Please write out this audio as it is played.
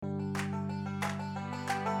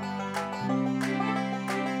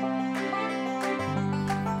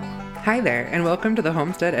Hi there, and welcome to the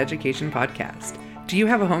Homestead Education Podcast. Do you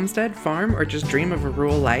have a homestead, farm, or just dream of a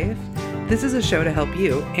rural life? This is a show to help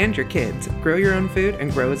you and your kids grow your own food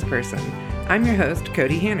and grow as a person. I'm your host,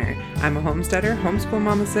 Cody Hanner. I'm a homesteader, homeschool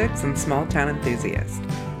mama six, and small town enthusiast.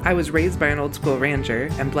 I was raised by an old school rancher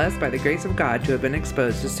and blessed by the grace of God to have been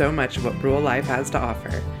exposed to so much of what rural life has to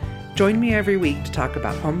offer. Join me every week to talk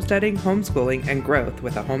about homesteading, homeschooling, and growth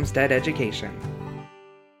with a homestead education.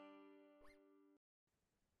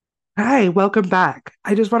 Hi, welcome back.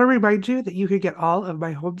 I just want to remind you that you can get all of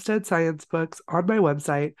my homestead science books on my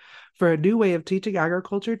website for a new way of teaching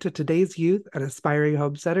agriculture to today's youth and aspiring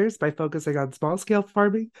homesteaders by focusing on small-scale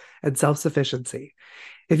farming and self-sufficiency.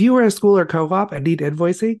 If you are a school or co-op and need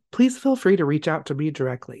invoicing, please feel free to reach out to me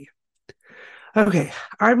directly. Okay,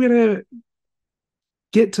 I'm going to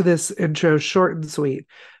get to this intro short and sweet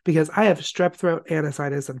because I have strep throat and a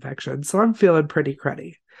sinus infection, so I'm feeling pretty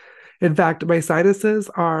cruddy. In fact, my sinuses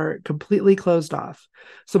are completely closed off,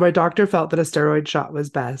 so my doctor felt that a steroid shot was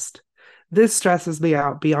best. This stresses me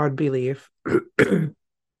out beyond belief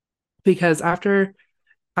because after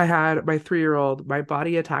I had my 3-year-old, my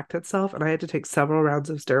body attacked itself and I had to take several rounds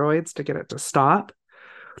of steroids to get it to stop.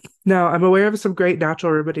 Now, I'm aware of some great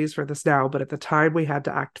natural remedies for this now, but at the time we had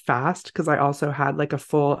to act fast because I also had like a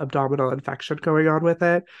full abdominal infection going on with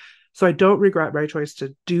it. So I don't regret my choice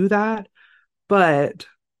to do that, but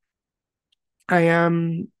I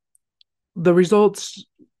am the results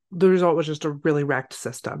the result was just a really wrecked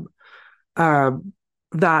system. Um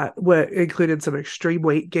that included some extreme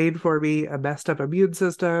weight gain for me, a messed up immune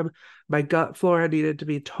system. My gut flora needed to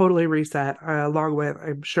be totally reset, along with,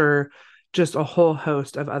 I'm sure, just a whole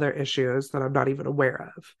host of other issues that I'm not even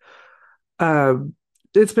aware of.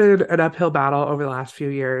 It's been an uphill battle over the last few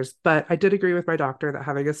years, but I did agree with my doctor that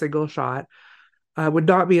having a single shot would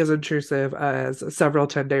not be as intrusive as several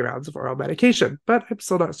 10-day rounds of oral medication, but I'm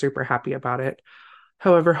still not super happy about it.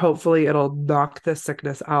 However, hopefully it'll knock this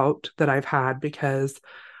sickness out that I've had because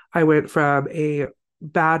I went from a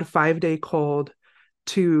bad 5-day cold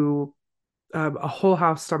to a whole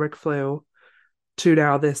house stomach flu to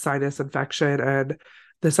now this sinus infection. And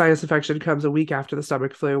the sinus infection comes a week after the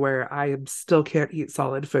stomach flu where I still can't eat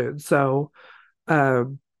solid food. So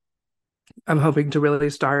um, I'm hoping to really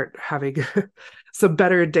start having some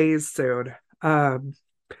better days soon.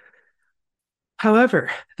 However,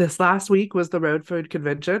 this last week was the Road Food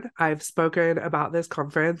Convention. I've spoken about this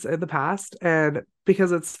conference in the past, and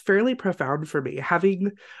because it's fairly profound for me,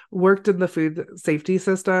 having worked in the food safety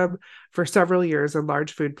system for several years in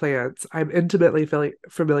large food plants, I'm intimately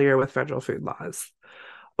familiar with federal food laws.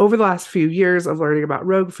 Over the last few years of learning about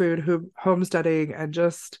rogue food, homesteading, and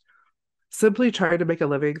just simply trying to make a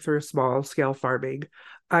living through small scale farming,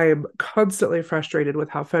 I'm constantly frustrated with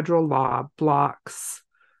how federal law blocks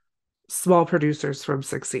small producers from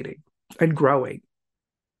succeeding and growing.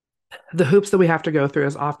 The hoops that we have to go through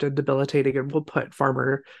is often debilitating and will put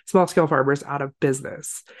small scale farmers out of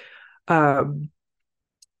business. Um,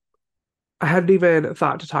 I hadn't even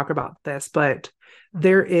thought to talk about this, but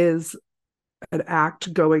there is an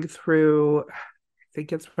act going through, I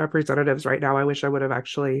think it's representatives right now. I wish I would have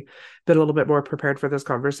actually been a little bit more prepared for this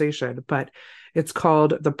conversation, but it's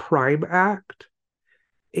called the Prime Act.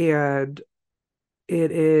 And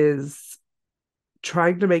it is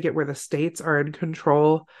trying to make it where the states are in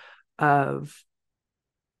control of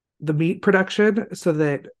the meat production so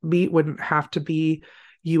that meat wouldn't have to be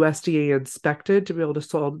USDA inspected to be able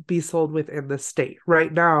to be sold within the state.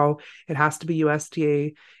 Right now, it has to be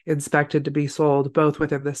USDA inspected to be sold both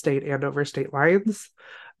within the state and over state lines,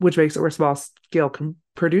 which makes it where small scale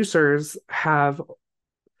producers have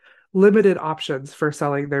limited options for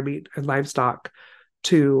selling their meat and livestock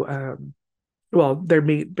to their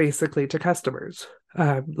meat basically to customers,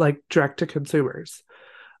 like direct to consumers,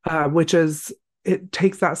 which is, it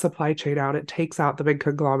takes that supply chain out. It takes out the big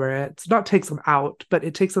conglomerates, not takes them out, but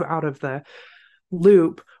it takes them out of the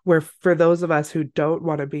loop where for those of us who don't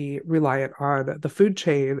want to be reliant on the food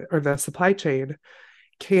chain or the supply chain,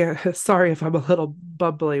 sorry if I'm a little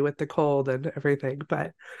bubbly with the cold and everything,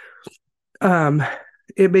 but um,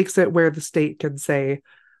 it makes it where the state can say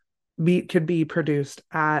meat can be produced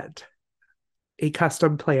at a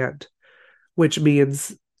custom plant, which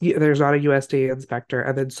means there's not a USDA inspector,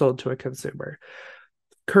 and then sold to a consumer.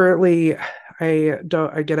 Currently, I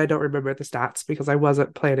don't remember the stats because I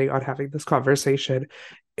wasn't planning on having this conversation,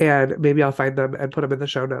 and maybe I'll find them and put them in the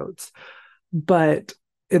show notes. But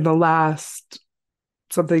in the last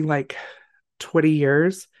something like 20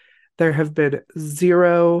 years, there have been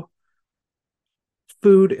 0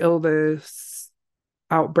 food illness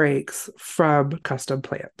outbreaks from custom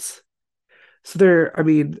plants. So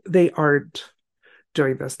they aren't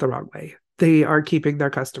doing this the wrong way. They are keeping their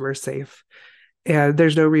customers safe. And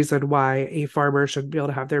there's no reason why a farmer shouldn't be able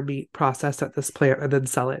to have their meat processed at this plant and then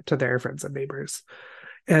sell it to their friends and neighbors.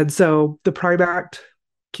 And so the Prime Act,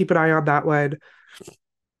 keep an eye on that one.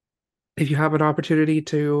 If you have an opportunity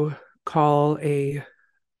to call a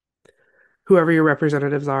whoever your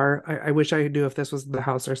representatives are, I wish I knew if this was in the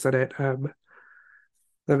House or Senate.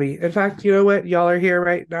 Let me, in fact, you know what? Y'all are here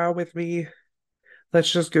right now with me.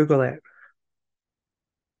 Let's just Google it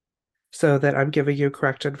so that I'm giving you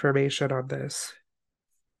correct information on this.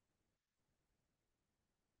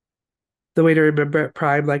 The way to remember it,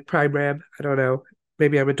 prime, like prime rib. I don't know.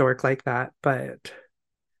 Maybe I'm a dork like that, but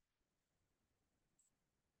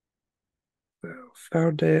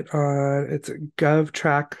found it on it's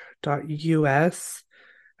govtrack.us.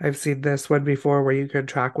 I've seen this one before where you can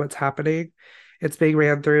track what's happening. It's being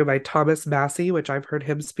ran through by Thomas Massey, which I've heard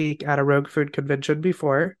him speak at a Rogue Food convention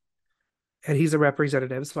before. And he's a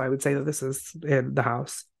representative, so I would say that this is in the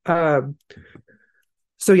House.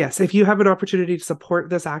 So yes, if you have an opportunity to support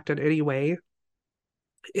this act in any way,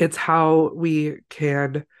 it's how we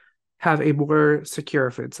can have a more secure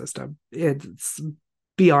food system. It's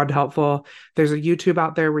beyond helpful. There's a YouTube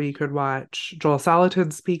out there where you can watch Joel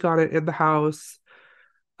Salatin speak on it in the House.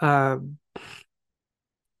 Um,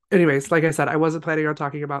 Anyways, like I said, I wasn't planning on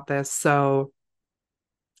talking about this, so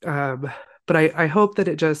but I hope that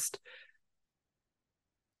it just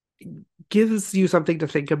gives you something to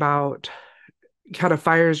think about, kind of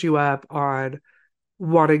fires you up on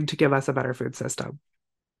wanting to give us a better food system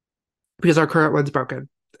because our current one's broken,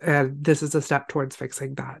 and this is a step towards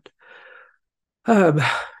fixing that. Um,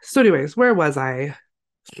 so anyways, where was I?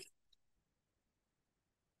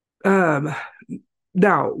 Um,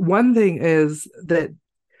 Now, one thing is that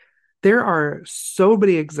there are so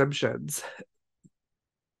many exemptions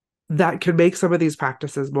that can make some of these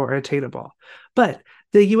practices more attainable. But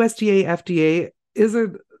the USDA, FDA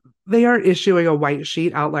isn't, they aren't issuing a white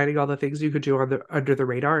sheet outlining all the things you could do on the under the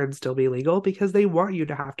radar and still be legal because they want you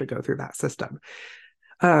to have to go through that system.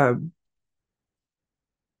 Um,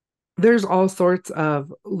 there's all sorts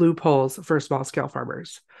of loopholes for small scale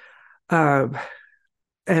farmers. Um,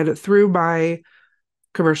 and through my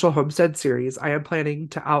commercial homestead series, I am planning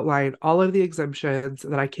to outline all of the exemptions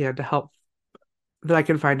that I can to help that I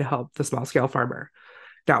can find to help the small scale farmer.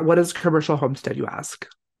 Now, what is commercial homestead, you ask?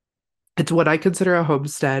 It's what I consider a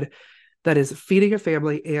homestead that is feeding a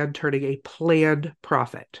family and turning a planned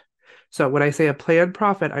profit. So when I say a planned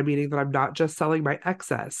profit, I'm meaning that I'm not just selling my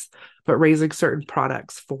excess, but raising certain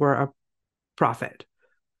products for a profit.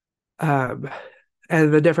 Um,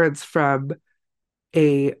 and the difference from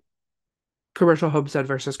a commercial homestead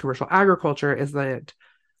versus commercial agriculture is that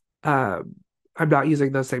I'm not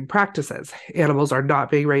using those same practices. Animals are not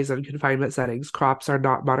being raised in confinement settings. Crops are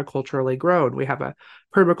not monoculturally grown. We have a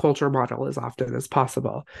permaculture model as often as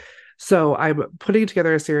possible. So I'm putting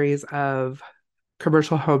together a series of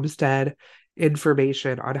commercial homestead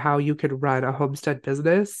information on how you can run a homestead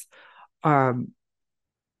business um,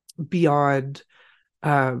 beyond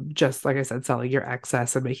just, like I said, selling your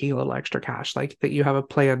excess and making a little extra cash, like that you have a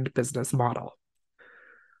planned business model.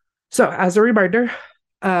 So as a reminder,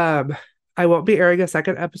 I won't be airing a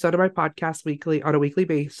second episode of my podcast weekly on a weekly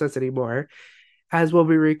basis anymore, as we'll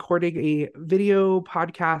be recording a video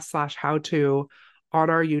podcast slash how to on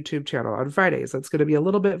our YouTube channel on Fridays. It's going to be a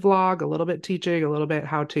little bit vlog, a little bit teaching, a little bit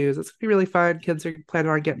how to's. It's going to be really fun. Kids are planning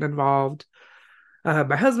on getting involved.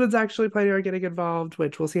 My husband's actually planning on getting involved,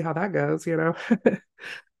 which we'll see how that goes, you know.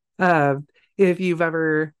 If you've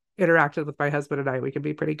ever interacted with my husband and I, we can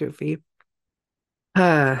be pretty goofy,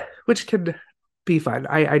 which can be fun.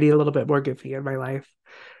 I need a little bit more goofy in my life.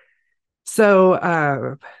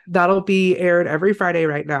 So that'll be aired every Friday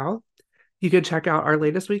right now. You can check out our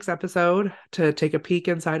latest week's episode to take a peek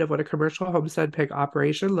inside of what a commercial homestead pig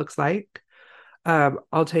operation looks like. I'll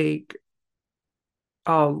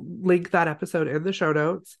link that episode in the show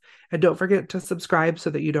notes. And don't forget to subscribe so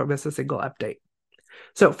that you don't miss a single update.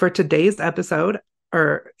 So for today's episode,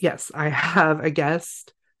 or yes, I have a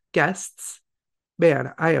guests.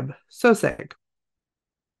 Man, I am so sick.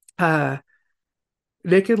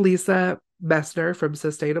 Nick and Lisa Meissner from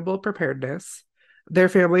Sustainable Preparedness. Their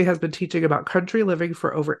family has been teaching about country living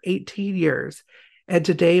for over 18 years. And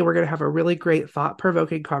today we're going to have a really great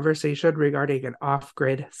thought-provoking conversation regarding an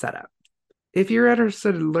off-grid setup. If you're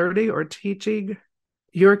interested in learning or teaching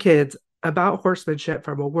your kids about horsemanship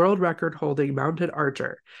from a world record-holding mounted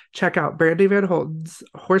archer, check out Brandy Van Holten's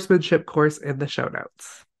horsemanship course in the show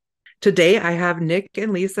notes. Today, I have Nick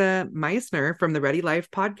and Lisa Meissner from the Ready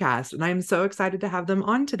Life podcast, and I'm so excited to have them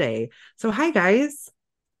on today. So, hi, guys.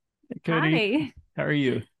 Hey, Cody. Hi. How are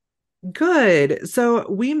you? Good. So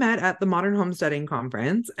we met at the Modern Homesteading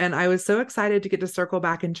Conference, and I was so excited to get to circle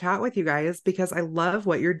back and chat with you guys because I love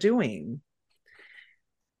what you're doing.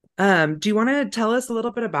 Do you want to tell us a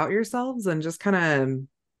little bit about yourselves and just kind of,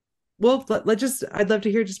 well, I'd love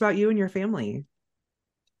to hear just about you and your family.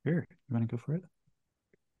 Sure. You want to go for it?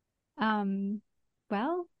 Um,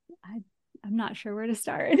 well, I'm not sure where to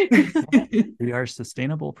start. We are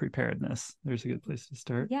sustainable preparedness. There's a good place to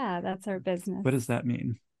start. Yeah, that's our business. What does that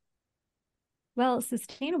mean? Well,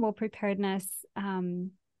 sustainable preparedness,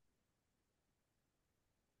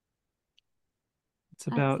 It's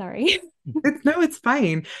about, sorry. No, it's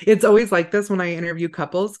fine. It's always like this when I interview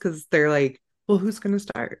couples because they're like, well, who's going to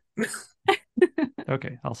start?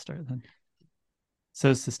 okay, I'll start then.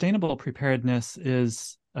 So, sustainable preparedness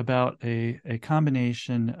is about a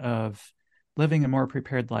combination of living a more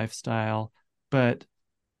prepared lifestyle, but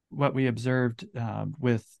what we observed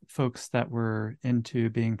with folks that were into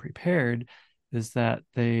being prepared is that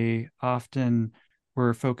they often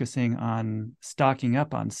were focusing on stocking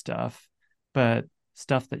up on stuff, but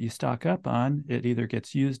stuff that you stock up on, it either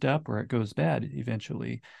gets used up or it goes bad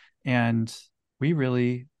eventually. And we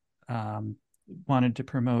really wanted to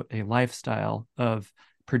promote a lifestyle of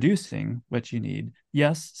producing what you need.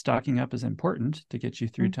 Yes, stocking up is important to get you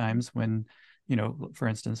through times when, for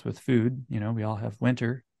instance, with food, we all have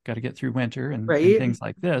winter, got to get through winter and Right? things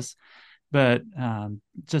like this. But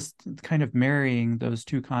just kind of marrying those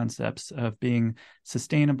two concepts of being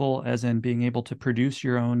sustainable, as in being able to produce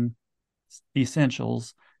your own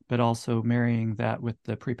essentials, but also marrying that with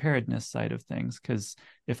the preparedness side of things. Because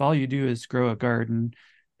if all you do is grow a garden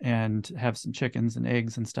and have some chickens and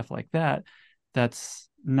eggs and stuff like that, that's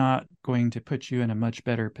not going to put you in a much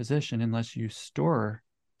better position unless you store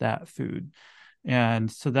that food. And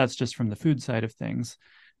so that's just from the food side of things.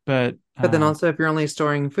 But But then also, if you're only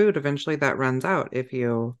storing food, eventually that runs out if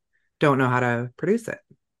you don't know how to produce it.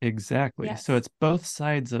 exactly. Yes. So it's both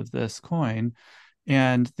sides of this coin.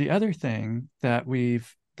 And the other thing that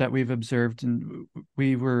we've observed, and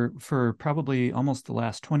we were for probably almost the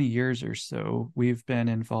last 20 years or so, we've been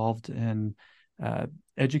involved in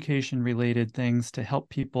education related things to help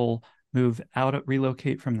people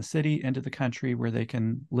relocate from the city into the country where they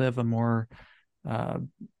can live a more uh,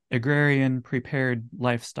 agrarian prepared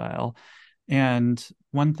lifestyle. And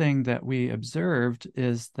one thing that we observed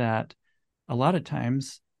is that a lot of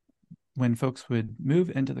times when folks would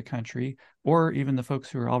move into the country, or even the folks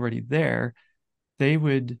who are already there, they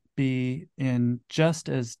would be in just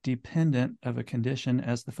as dependent of a condition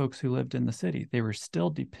as the folks who lived in the city. They were still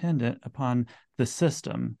dependent upon the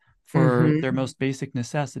system for their Mm-hmm. most basic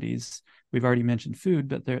necessities. We've already mentioned food,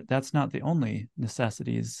 but that's not the only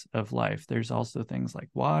necessities of life. There's also things like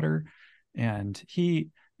water and heat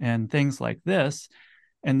and things like this.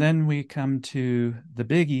 And then we come to the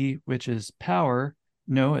biggie, which is power.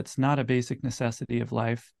 No, it's not a basic necessity of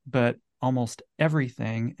life, but almost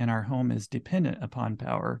everything in our home is dependent upon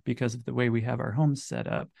power because of the way we have our homes set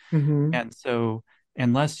up. Mm-hmm. And so,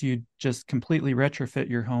 unless you just completely retrofit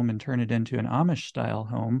your home and turn it into an Amish style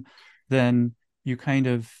home, then you kind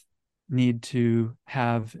of need to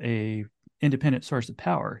have a independent source of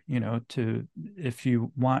power, to if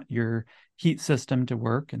you want your heat system to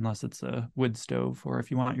work, unless it's a wood stove, or if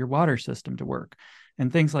you want your water system to work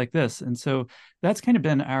and things like this. And so that's kind of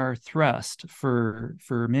been our thrust for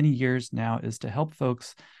many years now, is to help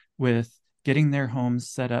folks with getting their homes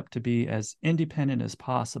set up to be as independent as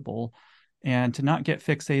possible and to not get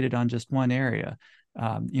fixated on just one area.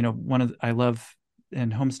 I love in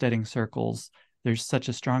homesteading circles, there's such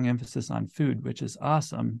a strong emphasis on food, which is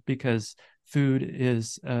awesome because food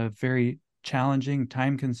is a very challenging,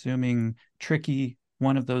 time consuming, tricky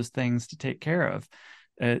one of those things to take care of.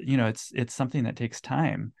 It's something that takes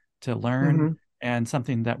time to learn Mm-hmm. and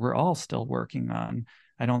something that we're all still working on.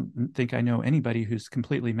 I don't think I know anybody who's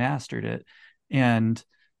completely mastered it. And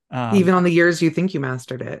Even on the years you think you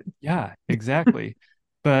mastered it. yeah, exactly.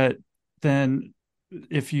 But then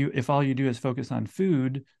if all you do is focus on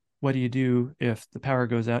food, what do you do if the power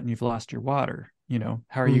goes out and you've lost your water?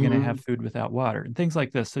 How are you going to Mm-hmm. have food without water and things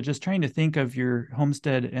like this? So just trying to think of your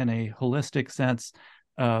homestead in a holistic sense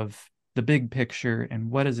of the big picture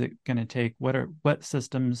and what is it going to take? What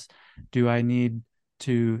systems do I need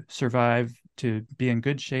to survive, to be in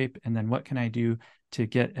good shape? And then what can I do to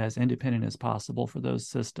get as independent as possible for those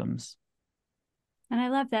systems? And I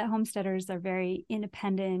love that homesteaders are very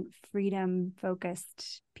independent, freedom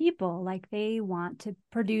focused people. Like they want to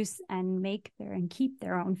produce and make their and keep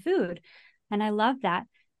their own food. And I love that.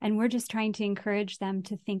 And we're just trying to encourage them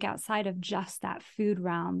to think outside of just that food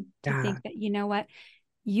realm, to Yeah. think that, you know what,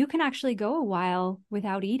 you can actually go a while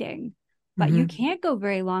without eating. but you can't go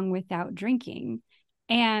very long without drinking.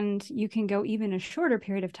 And you can go even a shorter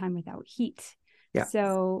period of time without heat. Yeah.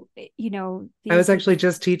 So, I was actually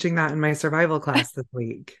just teaching that in my survival class this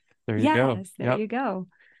week. There you go. Yes, there you go.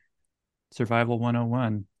 Survival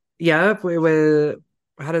 101. Yep.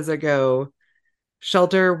 How does it go?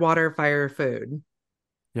 Shelter, water, fire, food.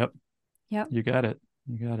 Yep. Yep. You got it.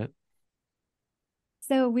 You got it.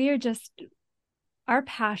 So our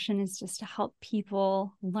passion is just to help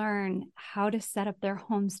people learn how to set up their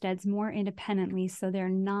homesteads more independently so they're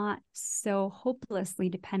not so hopelessly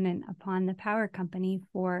dependent upon the power company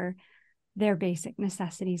for their basic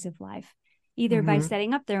necessities of life, either by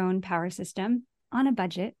setting up their own power system on a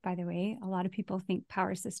budget. By the way, a lot of people think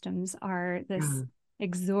power systems are this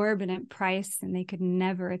exorbitant price and they could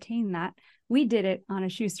never attain that. We did it on a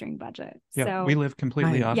shoestring budget. Yeah, so we live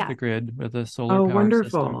completely off the grid with a solar power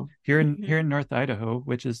wonderful. system here in North Idaho,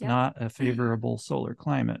 which is not a favorable solar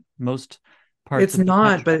climate. Most parts it's of the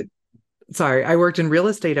not, country, but sorry, I worked in real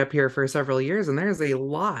estate up here for several years, and there's a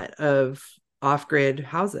lot of off-grid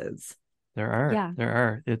houses. There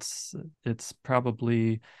are. It's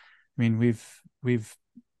probably, I mean, we've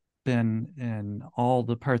been in all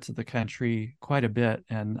the parts of the country quite a bit,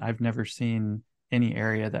 and I've never seen any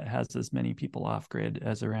area that has as many people off grid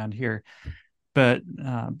as around here. But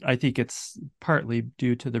I think it's partly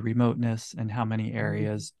due to the remoteness and how many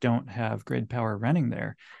areas don't have grid power running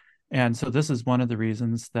there. And so this is one of the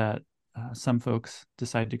reasons that some folks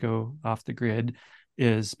decide to go off the grid,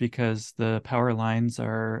 is because the power lines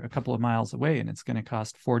are a couple of miles away and it's going to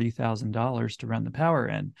cost $40,000 to run the power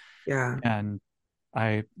in. Yeah. And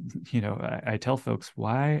I tell folks,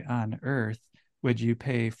 why on earth would you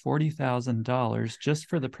pay $40,000 just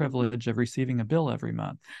for the privilege of receiving a bill every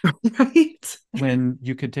month? Right. When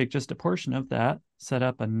you could take just a portion of that, set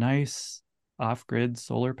up a nice off-grid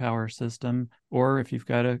solar power system, or if you've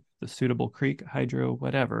got a suitable creek, hydro,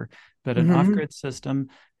 whatever, but an off-grid system,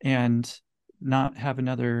 and not have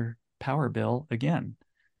another power bill again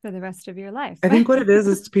for the rest of your life. I think what it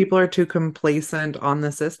is people are too complacent on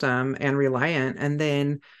the system and reliant, and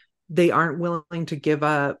then they aren't willing to give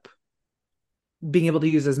up being able to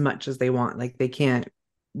use as much as they want. Like they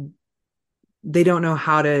don't know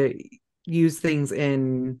how to use things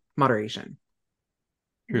in moderation.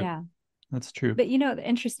 True. Yeah, that's true. But the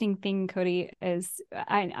interesting thing, Cody, is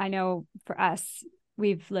I know for us,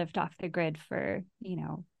 we've lived off the grid for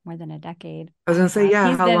more than a decade. I was gonna say,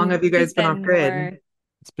 how long have you guys been off grid?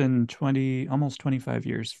 It's been almost 25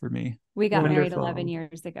 years for me. We got married 11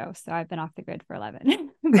 years ago, so I've been off the grid for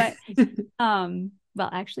 11. But well,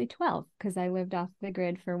 actually 12, because I lived off the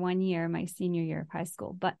grid for 1 year, my senior year of high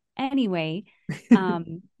school. But anyway,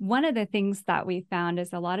 one of the things that we found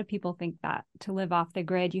is a lot of people think that to live off the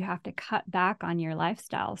grid, you have to cut back on your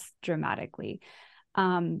lifestyles dramatically.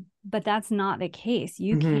 But that's not the case.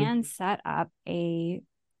 You can set up a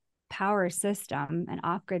power system, an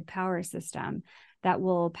off-grid power system that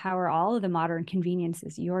will power all of the modern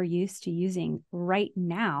conveniences you're used to using right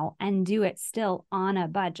now and do it still on a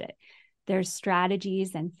budget. There's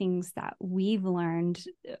strategies and things that we've learned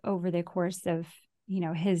over the course of,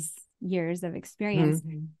 his years of experience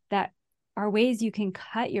that are ways you can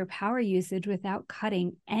cut your power usage without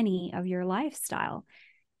cutting any of your lifestyle.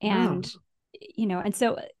 And, and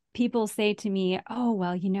so people say to me, oh,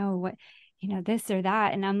 well, what, this or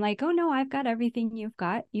that. And I'm like, oh no, I've got everything you've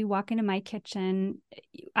got. You walk into my kitchen,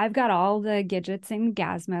 I've got all the gadgets and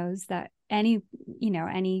gizmos that any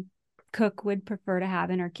cook would prefer to have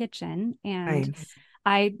in her kitchen. And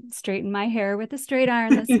I straightened my hair with a straight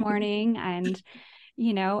iron this morning. And,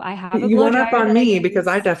 I have a you blow went dryer up on me because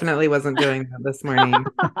I definitely wasn't doing that this morning.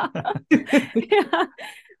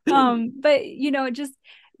 But, just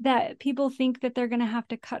that people think that they're going to have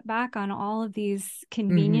to cut back on all of these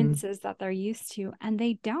conveniences that they're used to, and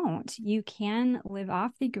they don't. You can live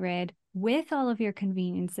off the grid with all of your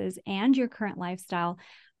conveniences and your current lifestyle,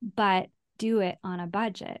 but do it on a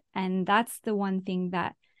budget. And that's the one thing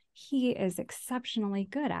that he is exceptionally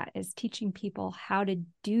good at, is teaching people how to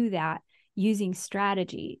do that using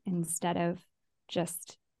strategy instead of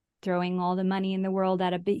just throwing all the money in the world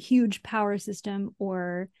at a big, huge power system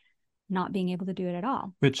or not being able to do it at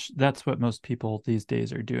all. Which that's what most people these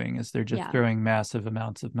days are doing, is they're just throwing massive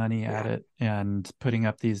amounts of money at it and putting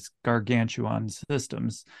up these gargantuan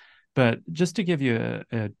systems. But just to give you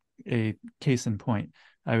a case in point,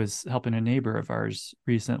 I was helping a neighbor of ours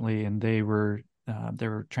recently, and they were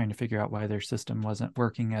trying to figure out why their system wasn't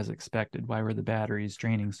working as expected. Why were the batteries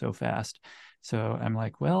draining so fast? So I'm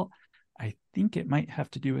like, well, I think it might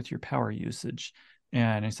have to do with your power usage.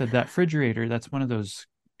 And I said, that refrigerator, that's one of those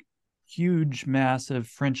huge, massive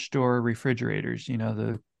French door refrigerators,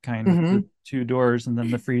 the kind with Mm-hmm. the two doors and then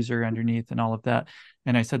the freezer underneath and all of that.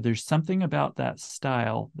 And I said, there's something about that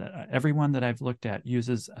style that everyone that I've looked at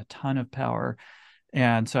uses a ton of power.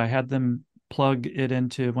 And so I had them plug it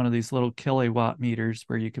into one of these little kilowatt meters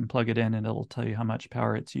where you can plug it in and it'll tell you how much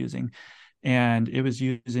power it's using. And it was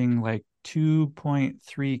using like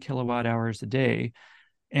 2.3 kilowatt hours a day.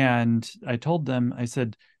 And I told them, I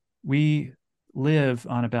said, we live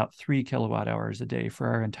on about 3 kilowatt hours a day for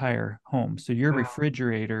our entire home. So your Wow.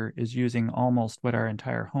 refrigerator is using almost what our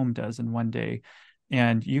entire home does in one day.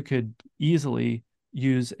 And you could easily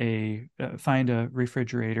use find a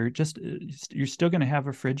refrigerator. Just you're still going to have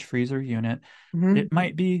a fridge freezer unit. Mm-hmm. It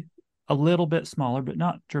might be a little bit smaller, but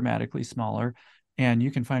not dramatically smaller. And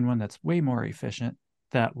you can find one that's way more efficient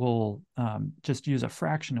that will just use a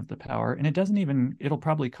fraction of the power. And it'll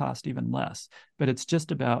probably cost even less, but it's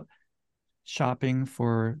just about shopping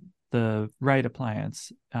for the right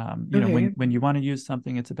appliance. Okay. When you want to use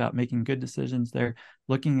something, it's about making good decisions there,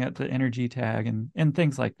 looking at the energy tag and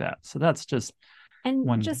things like that. So that's just And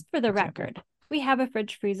one just for the example. record, we have a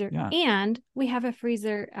fridge freezer and we have a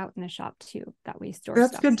freezer out in the shop too that we store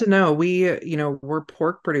That's stuff. good to know. We're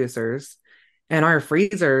pork producers and our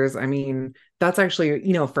freezers, I mean, that's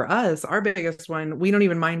actually, for us, our biggest one, we don't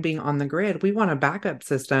even mind being on the grid. We want a backup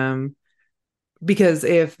system because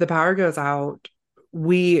if the power goes out,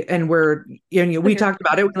 we talked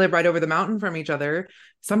about it. We live right over the mountain from each other.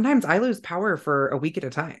 Sometimes I lose power for a week at a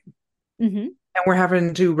time. Mm-hmm. And we're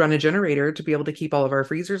having to run a generator to be able to keep all of our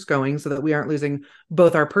freezers going so that we aren't losing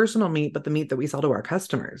both our personal meat, but the meat that we sell to our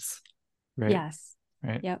customers. Right. Yes.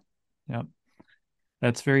 Right. Yep. Yep.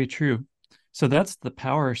 That's very true. So that's the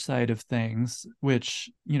power side of things, which,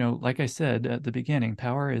 like I said at the beginning,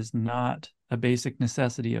 power is not a basic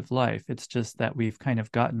necessity of life. It's just that we've kind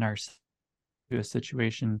of gotten ourselves to a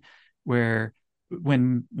situation where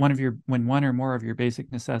when one or more of your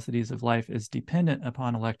basic necessities of life is dependent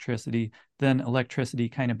upon electricity, then electricity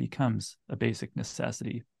kind of becomes a basic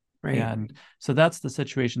necessity. Right. And so that's the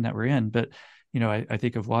situation that we're in. But, I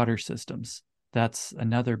think of water systems. That's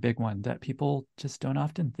another big one that people just don't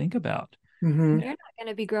often think about. Mm-hmm. You're not going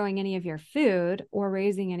to be growing any of your food or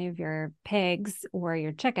raising any of your pigs or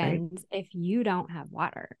your chickens if you don't have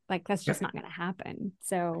water. Like that's just not going to happen.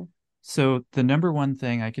 So the number one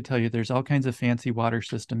thing I could tell you, there's all kinds of fancy water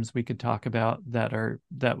systems we could talk about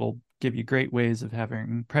that will give you great ways of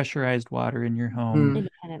having pressurized water in your home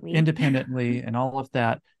independently and all of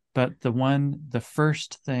that. But the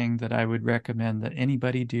first thing that I would recommend that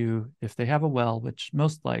anybody do if they have a well, which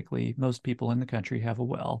most likely most people in the country have a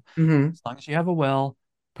well, as long as you have a well,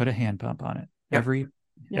 put a hand pump on it. Yep.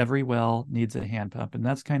 Every well needs a hand pump. And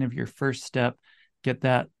that's kind of your first step. Get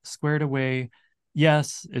that squared away.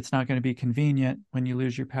 Yes, it's not going to be convenient when you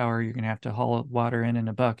lose your power. You're going to have to haul water in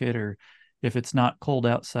a bucket, or if it's not cold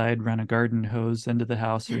outside, run a garden hose into the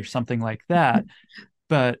house or something like that.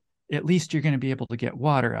 But at least you're going to be able to get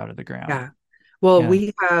water out of the ground. Yeah. Well,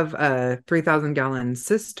 we have a 3,000-gallon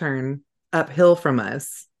cistern uphill from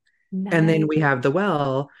us. Nice. And then we have the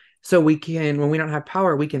well. So when we don't have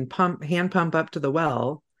power, we can hand pump up to the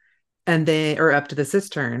well or up to the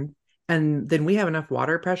cistern. And then we have enough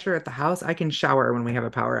water pressure at the house. I can shower when we have a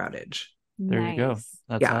power outage. There you go.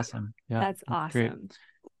 That's awesome. Yeah. That's awesome. Great.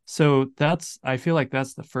 So I feel like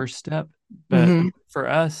that's the first step. But for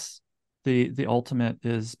us, the ultimate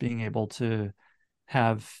is being able to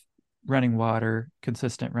have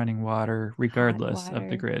consistent running water, regardless of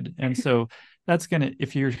the grid. And so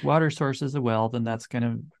if your water source is a well, then that's going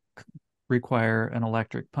to require an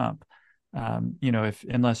electric pump.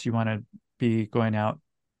 Unless you want to be going out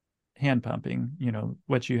hand pumping,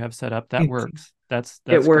 what you have set up, that works. That's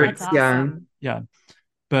it works. That's awesome. Yeah.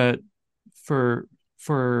 But for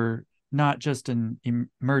not just an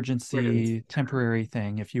emergency temporary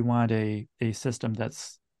thing, if you want a system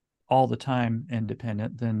that's all the time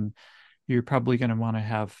independent, then you're probably going to want to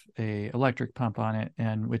have a electric pump on it,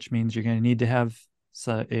 and which means you're going to need to have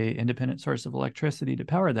a independent source of electricity to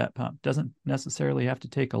power that pump. Doesn't necessarily have to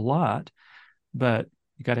take a lot, but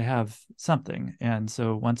you got to have something. And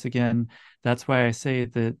so once again, that's why I say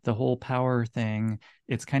that the whole power thing,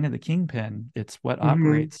 it's kind of the kingpin. It's what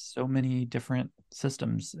operates so many different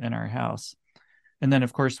systems in our house. And then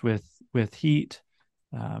of course with heat,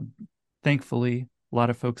 thankfully a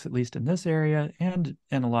lot of folks, at least in this area and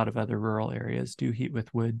in a lot of other rural areas, do heat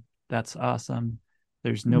with wood. That's awesome.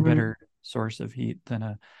 There's no better source of heat than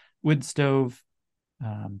a wood stove.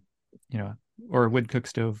 or a wood cook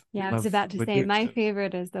stove. Yeah, I was about to say my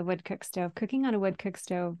favorite is the wood cook stove. Cooking on a wood cook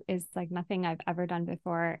stove is like nothing I've ever done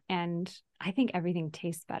before. And I think everything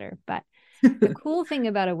tastes better. But the cool thing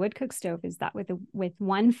about a wood cook stove is that with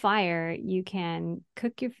one fire, you can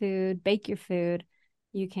cook your food, bake your food,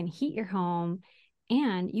 you can heat your home,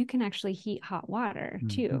 and you can actually heat hot water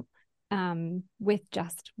too, with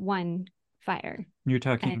just one fire. You're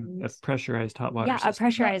talking a pressurized hot water system. Yeah, a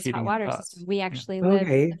pressurized hot water system. We actually lived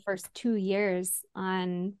the first 2 years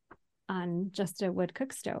on just a wood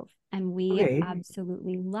cook stove, and we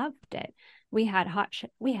absolutely loved it. We had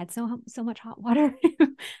so much hot water.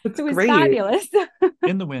 It was fabulous.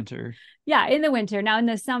 In the winter. Yeah, in the winter. Now in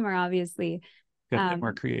the summer, obviously. Got to get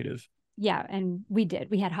more creative. Yeah, and we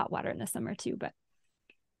had hot water in the summer too, but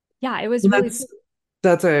yeah, it was really cool.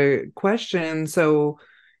 That's a question. So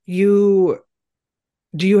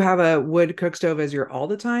do you have a wood cook stove as your all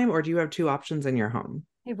the time, or do you have two options in your home?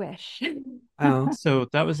 I wish. Oh. So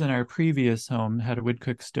that was in our previous home, had a wood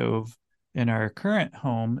cook stove. In our current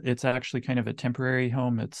home, it's actually kind of a temporary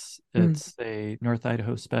home. It's a North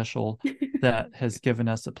Idaho special that has given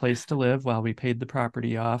us a place to live while we paid the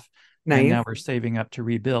property off. Nice. And now we're saving up to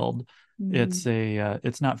rebuild.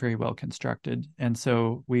 It's not very well constructed. And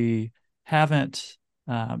so we haven't,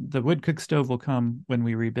 the wood cook stove will come when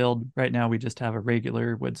we rebuild. Right now we just have a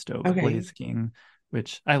regular wood stove, Blaze King,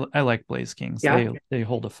 which I like Blaze Kings. Yeah. They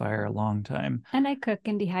hold a fire a long time. And I cook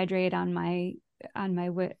and dehydrate on my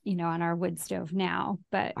wood, on our wood stove now.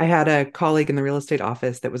 But I had a colleague in the real estate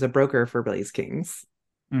office that was a broker for Blaze Kings.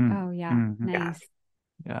 Oh yeah. Nice.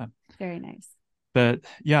 Yeah. Very nice. But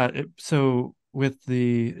yeah, so with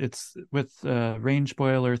range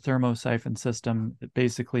boiler thermosiphon system,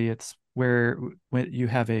 basically it's where you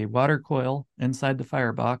have a water coil inside the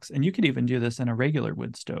firebox, and you could even do this in a regular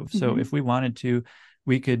wood stove. So if we wanted to,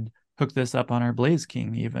 we could hook this up on our Blaze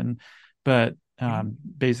King even. But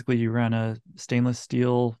basically you run a stainless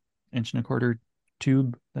steel 1.25 inch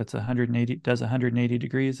tube that's 180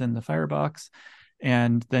 degrees in the firebox.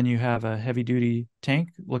 And then you have a heavy duty tank,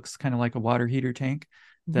 looks kind of like a water heater tank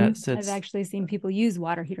that sits. I've actually seen people use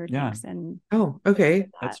water heater tanks. And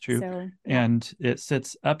that's true. So, and it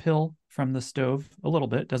sits uphill from the stove a little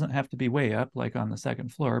bit. Doesn't have to be way up like on the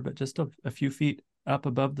second floor, but just a few feet up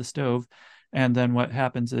above the stove. And then what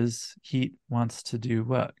happens is heat wants to do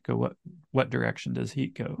what? What direction does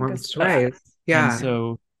heat go? Wants to rise. Yeah. And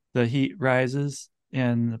so the heat rises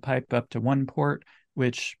in the pipe up to one port,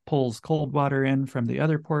 which pulls cold water in from the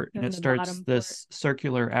other port, and it starts this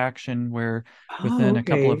circular action where within a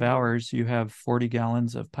couple of hours you have 40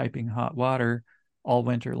 gallons of piping hot water all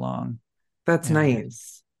winter long. That's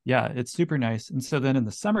nice. Yeah, it's super nice. And so then in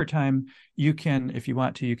the summertime, you can, if you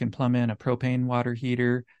want to, you can plumb in a propane water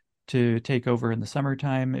heater to take over in the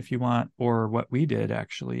summertime if you want. Or what we did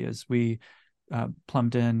actually is we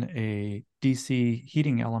plumbed in a DC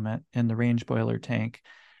heating element in the range boiler tank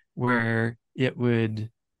where it would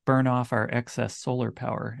burn off our excess solar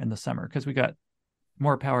power in the summer, because we got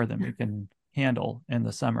more power than we can handle in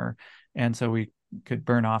the summer. And so we could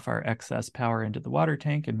burn off our excess power into the water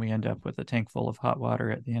tank, and we end up with a tank full of hot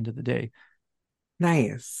water at the end of the day.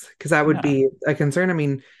 Nice. Because that would be a concern. I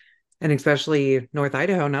mean, and especially North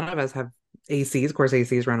Idaho, none of us have ACs. Of course,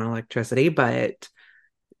 ACs run on electricity, but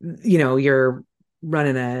you're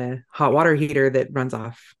running a hot water heater that runs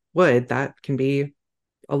off wood. That can be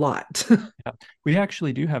a lot. Yeah. We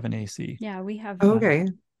actually do have an AC. Yeah, we have. Okay.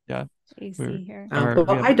 Yeah. AC here.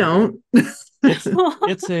 I don't.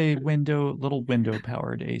 It's a little window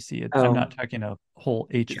powered AC. I'm not talking a whole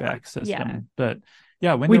HVAC system, but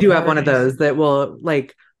yeah, we do have one of those that will,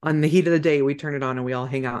 like, on the heat of the day, we turn it on and we all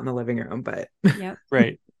hang out in the living room. But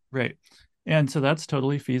right. And so that's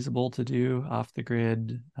totally feasible to do off the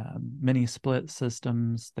grid. Mini split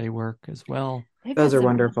systems, they work as well. Those are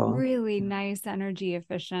wonderful. Really nice energy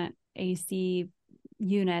efficient AC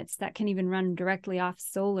units that can even run directly off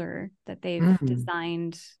solar that they've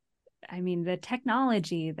designed. I mean, the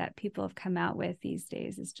technology that people have come out with these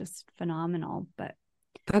days is just phenomenal. But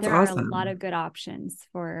there are a lot of good options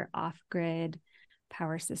for off-grid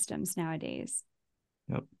power systems nowadays.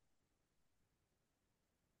 Yep.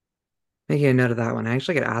 Making a note of that one. I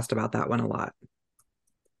actually get asked about that one a lot.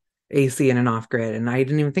 AC and an off-grid. And I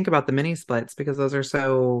didn't even think about the mini splits because those are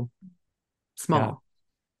so small. Yeah.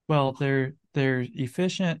 Well, they're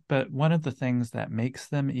efficient, but one of the things that makes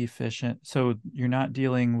them efficient, so you're not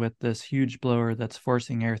dealing with this huge blower that's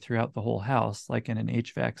forcing air throughout the whole house like in an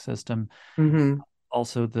HVAC system.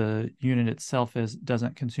 Also, the unit itself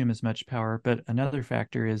doesn't consume as much power, but another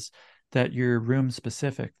factor is that you're room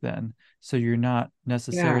specific then. So you're not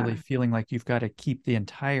necessarily feeling like you've got to keep the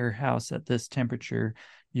entire house at this temperature.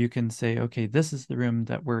 you can say, okay, this is the room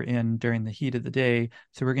that we're in during the heat of the day.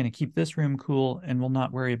 So we're going to keep this room cool and we'll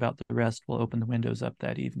not worry about the rest. We'll open the windows up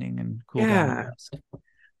that evening and cool down the Yeah. rest.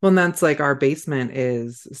 Well, and that's like our basement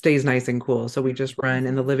stays nice and cool. So we just run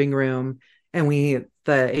in the living room, and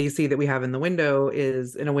the AC that we have in the window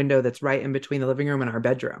is in a window that's right in between the living room and our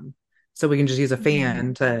bedroom. So we can just use a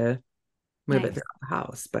fan to move it Nice. throughout the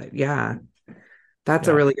house. But yeah, that's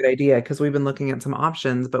a Yeah. really good idea because we've been looking at some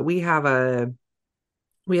options, but we have a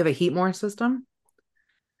heat system.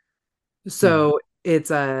 Hmm. So it's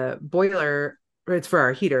a boiler, or it's for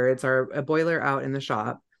our heater. It's a boiler out in the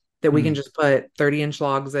shop that we can Hmm. just put 30-inch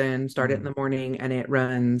logs in, start it in Hmm. the morning, and it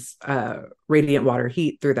runs radiant water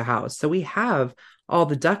heat through the house. So we have all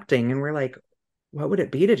the ducting, and we're like, what would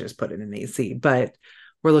it be to just put in an AC? But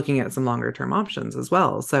we're looking at some longer term options as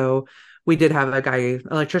well. So we did have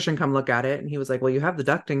electrician come look at it, and he was like, well, you have the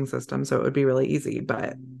ducting system, so it would be really easy.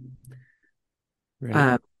 But Right.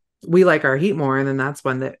 uh, we like our heat more, and then that's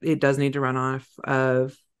one that it does need to run off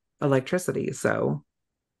of electricity. So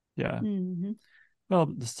Yeah. Mm-hmm. Well,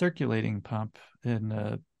 the circulating pump in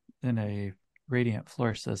a radiant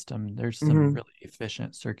floor system, there's some mhm. really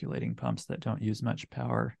efficient circulating pumps that don't use much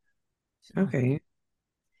power. So, Okay,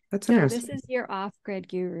 that's So this is interesting. your off-grid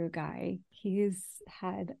guru guy. He's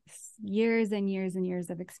had years and years and years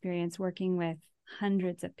of experience working with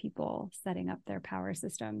hundreds of people setting up their power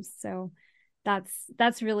systems. So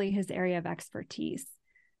that's really his area of expertise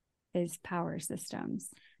is power systems.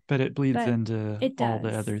 but it bleeds But into it all the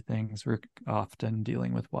does. other things. We're often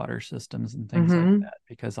dealing with water systems and things like Hmm. that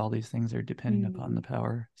because all these things are dependent upon the Mm.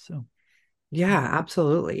 power. So, Yeah,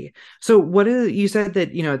 absolutely. So what is you said that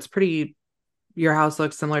it's pretty your house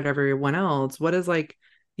looks similar to everyone else. What is like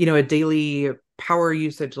a daily power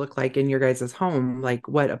usage look like in your guys' home? Like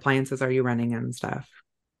what appliances are you running and stuff?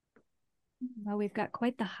 Well, we've got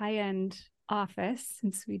quite the high-end office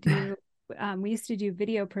since we used to do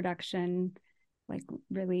video production, like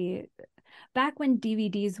really back when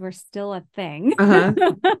DVDs were still a thing. Uh-huh.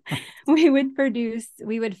 We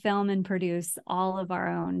would film and produce all of our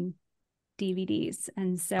own DVDs.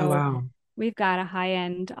 And Oh so wow. we've got a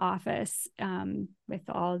high-end office with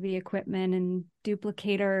all the equipment and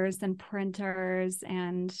duplicators and printers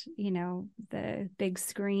and, the big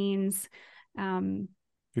screens. Um,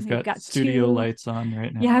 we've we've got got studio two lights on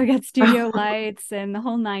right yeah, now. we got studio lights and the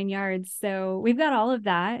whole 9 yards. So we've got all of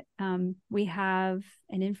that. We have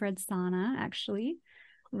an infrared sauna, actually,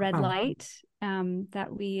 red Wow. light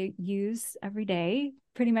that we use every day,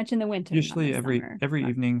 pretty much in the winter, not Usually the every summer. every But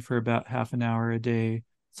evening for about half an hour a day,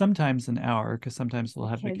 sometimes an hour, because sometimes we'll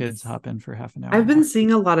the have the kids kids, hop in for half an hour I've and been out.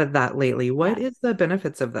 seeing a lot of that lately. What yes. is the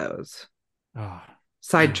benefits of those? Oh,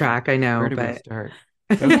 Sidetrack, I where know, do we but start?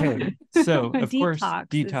 Okay, so of course,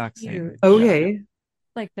 Detox is detoxing. huge. Yeah, okay.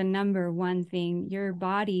 Like the number one thing. Your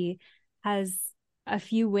body has a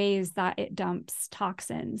few ways that it dumps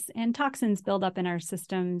toxins, and toxins build up in our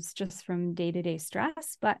systems just from day-to-day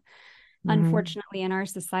stress. But Mhm. unfortunately, in our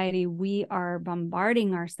society, we are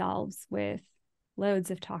bombarding ourselves with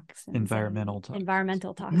loads of toxins and environmental toxins.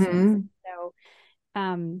 environmental toxins. Mhm. So,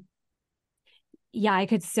 um, yeah, I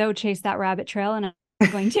could so chase that rabbit trail, and I'm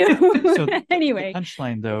not going So to. the Anyway,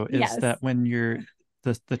 punchline though is yes. that when you're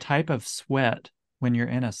the type of sweat when you're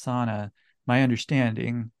in a sauna, my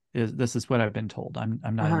understanding is this is what I've been told. I'm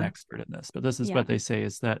not an Uh-huh. expert in this, but this is Yeah. what they say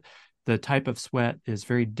is that the type of sweat is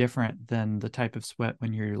very different than the type of sweat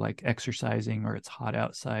when you're like exercising or it's hot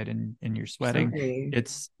outside and you're sweating. Okay.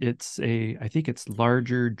 It's I think it's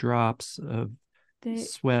larger drops of The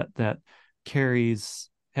sweat that carries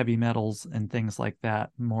heavy metals and things like that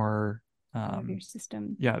more out of your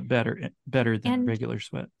system. yeah, better than And regular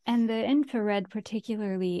sweat. and the infrared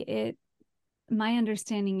particularly, it my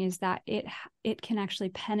understanding is that it can actually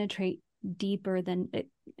penetrate deeper than it,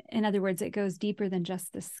 in other words, it goes deeper than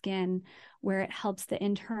just the skin, where it helps the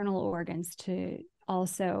internal organs to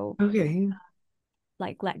also Okay.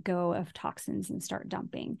 like let go of toxins and start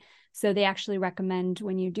dumping. So they actually recommend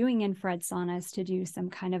when you're doing infrared saunas to do some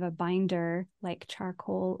kind of a binder like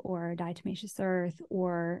charcoal or diatomaceous earth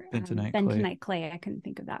or Bentonite clay. bentonite clay. I couldn't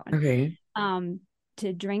think of that one. Okay.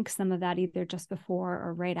 To drink some of that either just before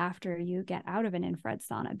or right after you get out of an infrared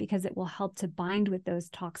sauna, because it will help to bind with those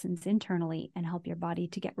toxins internally and help your body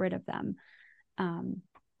to get rid of them.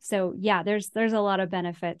 So yeah, there's a lot of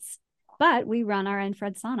benefits, but we run our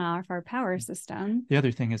infrared sauna off our power system. The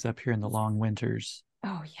other thing is up here in the long winters,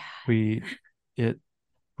 Oh yeah. we it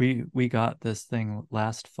we got this thing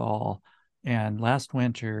last fall, and last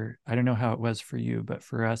winter, I don't know how it was for you, but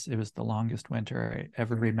for us it was the longest winter I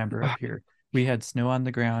ever remember up here. We had snow on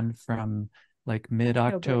the ground from like October.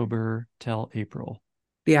 mid-October till April.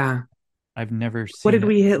 Yeah. I've never What seen did it.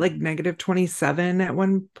 we hit, like negative 27 at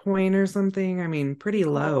one point or something? I mean, pretty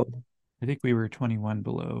low. I think we were 21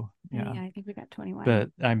 below. Yeah. Yeah, I think we got 21. But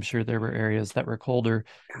I'm sure there were areas that were colder.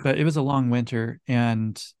 Yeah. But it was a long winter.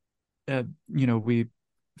 And,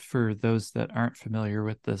 for those that aren't familiar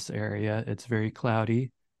with this area, it's very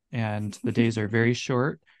cloudy and the days are very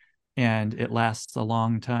short and it lasts a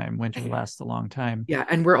long time. Winter lasts a long time. Yeah,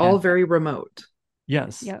 and we're all And very remote.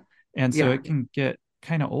 yes. Yep. And so Yeah. it can get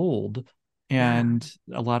kind of old. Yeah. And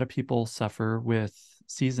a lot of people suffer with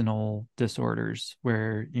seasonal disorders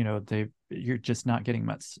where, you're just not getting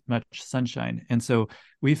much sunshine. And so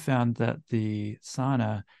we found that the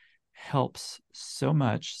sauna helps so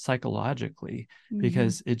much psychologically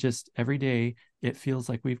because it just every day it feels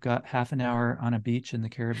like we've got half an hour on a beach in the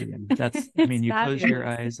Caribbean. You close your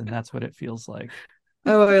eyes and that's what it feels like.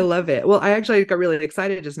 Oh, I love it. Well, I actually got really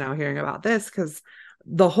excited just now hearing about this because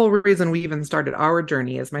the whole reason we even started our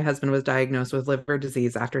journey is my husband was diagnosed with liver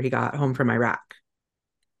disease after he got home from Iraq.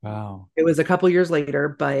 Wow. It was a couple years later,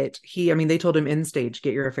 but they told him in stage,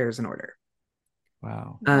 get your affairs in order.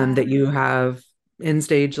 Wow. That you have end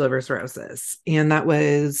stage liver cirrhosis. And that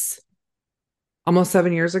was almost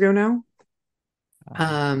 7 years ago now.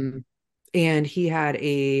 And he had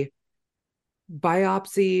a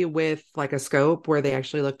biopsy with like a scope where they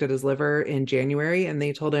actually looked at his liver in January and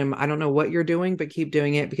they told him, I don't know what you're doing, but keep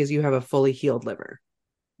doing it because you have a fully healed liver.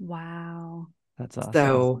 Wow. That's awesome.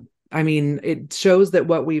 So, it shows that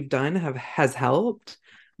what we've done has helped,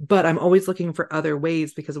 but I'm always looking for other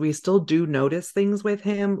ways because we still do notice things with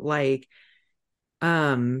him. Like,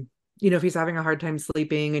 if he's having a hard time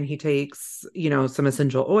sleeping and he takes, some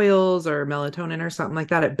essential oils or melatonin or something like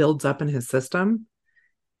that, it builds up in his system.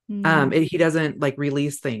 He doesn't like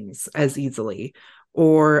release things as easily,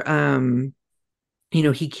 or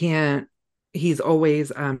he's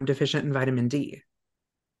always deficient in vitamin D.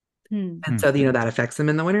 And so that affects him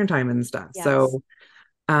in the wintertime and stuff. Yes. So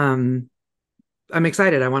I'm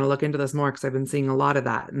excited. I want to look into this more because I've been seeing a lot of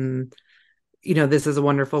that, and this is a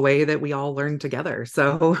wonderful way that we all learn together.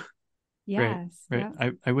 So yes.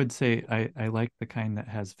 Right. I would say I like the kind that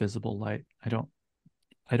has visible light.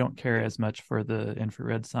 I don't care as much for the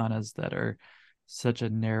infrared saunas that are such a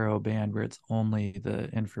narrow band where it's only the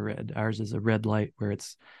infrared. Ours is a red light where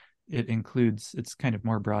it's kind of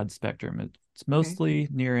more broad spectrum. It's mostly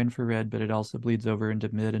near infrared, but it also bleeds over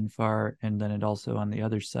into mid and far. And then it also on the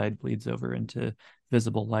other side bleeds over into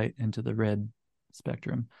visible light into the red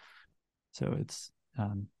spectrum. So it's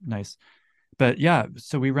nice. But yeah,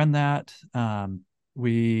 so we run that.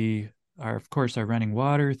 We are, of course, are running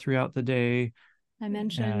water throughout the day. I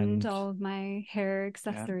mentioned all of my hair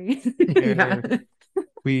accessories. Yeah.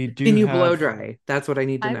 We do. Can you blow dry? That's what I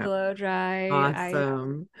need to know. I blow dry.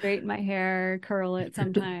 Awesome. I straighten my hair, curl it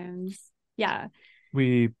sometimes. Yeah.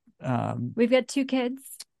 We've got 2 kids,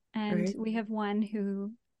 and Right. we have one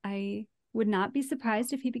who I would not be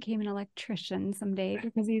surprised if he became an electrician someday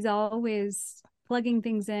because he's always plugging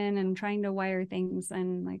things in and trying to wire things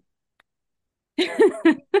and like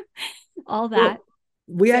all that. Well,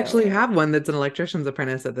 we actually have one that's an electrician's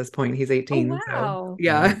apprentice at this point. He's 18. Oh, wow. So,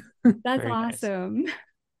 yeah. That's Very nice. awesome.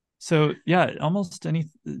 So yeah,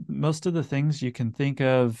 most of the things you can think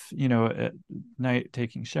of, at night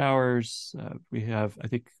taking showers. We have, I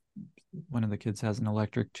think one of the kids has an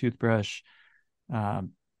electric toothbrush.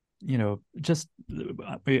 Just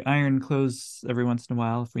we iron clothes every once in a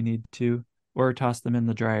while if we need to, or toss them in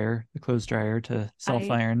the clothes dryer to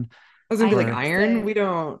self-iron. I was gonna be like, I iron? We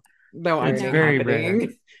don't, no It's ironing very happening. rare.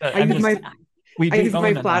 But I use my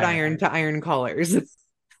own flat an iron to iron collars.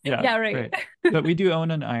 Yeah, right. But we do own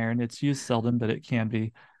an iron. It's used seldom, but it can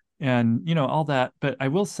be. And, all that. But I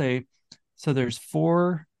will say, so there's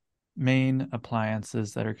 4 main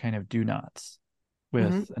appliances that are kind of do nots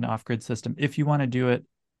with an off-grid system if you want to do it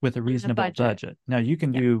with a reasonable budget. Now you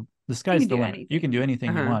can do, the sky's the limit. You can do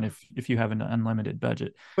anything you want if you have an unlimited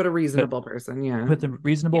budget. But a reasonable person, yeah. With a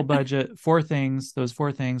reasonable budget, 4 things, those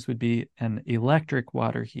 4 things would be an electric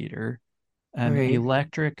water heater, an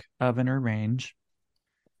electric oven or range,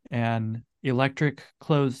 an electric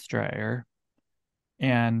clothes dryer,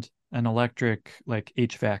 and an electric like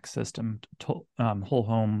HVAC system, whole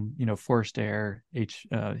home, forced air,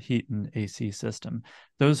 heat and AC system.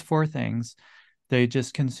 Those 4 things, they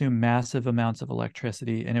just consume massive amounts of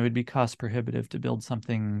electricity, and it would be cost prohibitive to build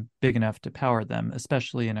something big enough to power them,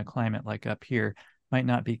 especially in a climate like up here. Might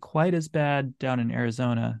not be quite as bad down in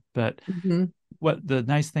Arizona, but what the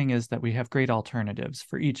nice thing is that we have great alternatives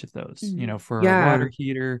for each of those. For a water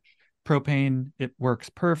heater, propane, it works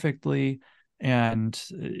perfectly. and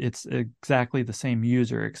it's exactly the same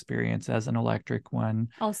user experience as an electric one.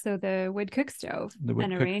 Also, the wood cook stove, The wood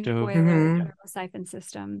and a cook range stove. boiler, siphon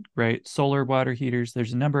system. Right. Solar water heaters.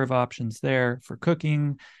 There's a number of options there for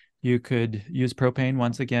cooking. You could use propane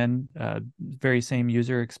once again, very same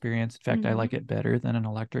user experience. In fact, I like it better than an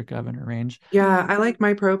electric oven or range. Yeah, I like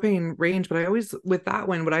my propane range, but I always, with that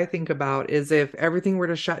one, what I think about is if everything were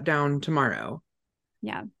to shut down tomorrow,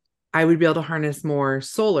 Yeah. I would be able to harness more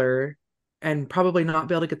solar and probably not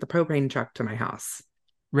be able to get the propane truck to my house.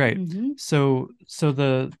 Right. Mm-hmm. So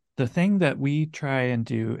the thing that we try and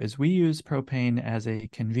do is we use propane as a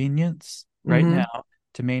convenience right Mm-hmm. now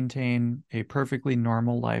to maintain a perfectly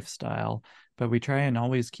normal lifestyle, but we try and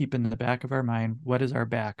always keep in the back of our mind, what is our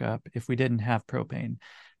backup if we didn't have propane?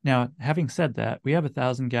 Now, having said that, we have a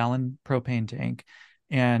 1,000-gallon propane tank,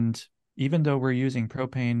 and even though we're using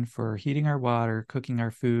propane for heating our water, cooking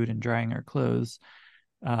our food, and drying our clothes,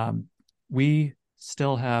 we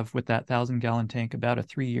still have, with that 1,000-gallon tank, about a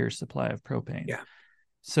 3-year supply of propane. Yeah.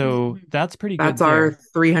 So that's pretty good That's our there.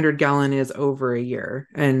 300-gallon is over a year,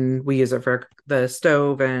 and we use it for the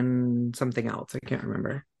stove and something else. I can't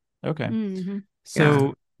remember. Okay. Mm-hmm.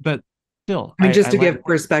 So, but still, I mean, just I to like, give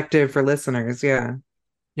perspective for listeners. Yeah.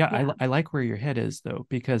 I like where your head is though,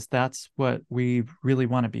 because that's what we really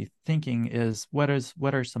want to be thinking is what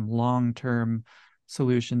are some long-term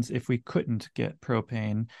solutions if we couldn't get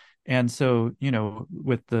propane. And so,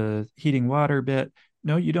 with the heating water bit,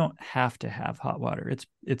 no, you don't have to have hot water.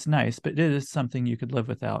 It's nice, but it is something you could live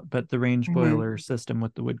without. But the range boiler system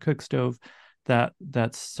with the wood cook stove,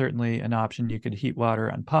 that's certainly an option. You could heat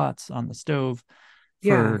water on pots on the stove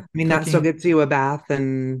Yeah. for I mean, that still cooking. gets you a bath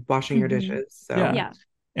and washing your Mm-hmm. dishes. So, Yeah.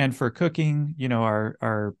 And for cooking,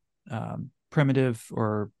 our primitive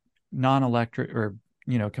or non-electric or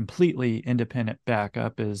completely independent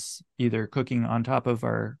backup is either cooking on top of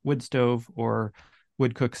our wood stove or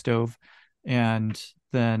wood cook stove. And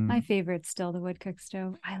then My favorite's still the wood cook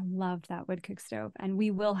stove. I love that wood cook stove, and we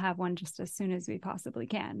will have one just as soon as we possibly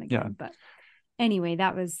can again. But anyway,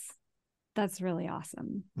 that's really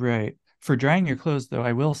awesome. Right. For drying your clothes, though,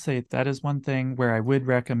 I will say that is one thing where I would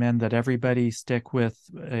recommend that everybody stick with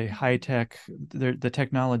a high tech. The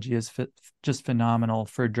technology is just phenomenal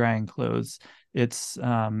for drying clothes. It's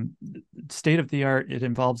state of the art. It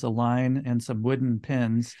involves a line and some wooden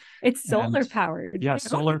pins. It's solar powered. Yeah,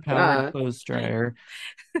 solar powered clothes dryer.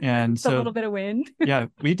 And it's a little bit of wind. Yeah,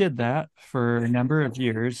 we did that for a number of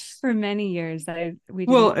years. For many years,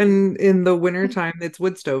 well, and in the wintertime, it's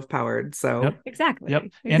wood stove powered. So, Yep. Exactly. Yep.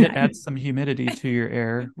 And it adds some humidity to your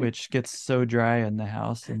air, which gets so dry in the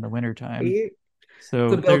house in the wintertime. right?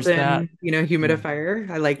 So The there's that. built-in, humidifier.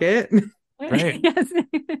 I like it. Right. Yes.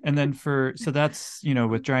 And then so that's,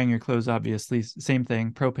 with drying your clothes, obviously, same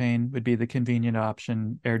thing. Propane would be the convenient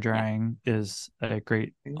option. Air drying is a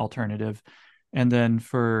great alternative. And then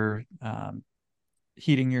for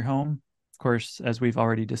heating your home, of course, as we've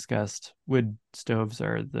already discussed, wood stoves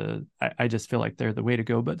are I just feel like they're the way to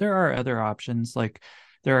go. But there are other options. Like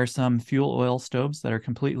there are some fuel oil stoves that are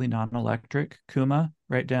completely non-electric. Kuma,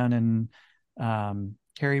 right down in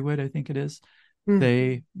Carywood, I think it is.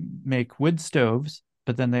 They make wood stoves,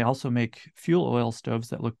 but then they also make fuel oil stoves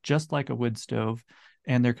that look just like a wood stove.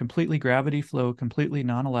 And they're completely gravity flow, completely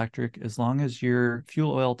non-electric. As long as your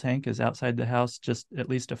fuel oil tank is outside the house, just at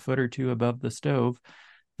least a foot or two above the stove,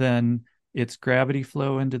 then it's gravity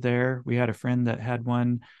flow into there. We had a friend that had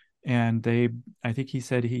one, and I think he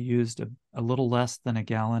said he used a little less than a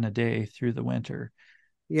gallon a day through the winter.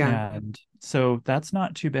 Yeah. And so that's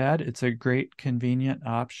not too bad. It's a great convenient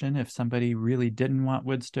option if somebody really didn't want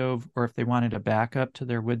wood stove, or if they wanted a backup to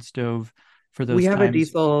their wood stove for those We have a times.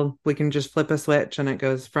 diesel. We can just flip a switch and it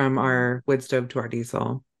goes from our wood stove to our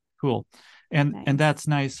diesel. Cool. And Nice. and that's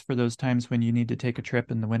nice for those times when you need to take a trip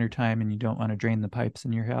in the wintertime and you don't want to drain the pipes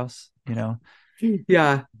in your house,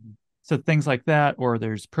 Yeah. So things like that, or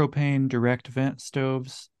there's propane direct vent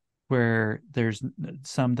stoves where there's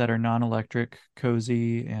some that are non-electric.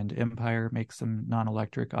 Cozy and Empire make some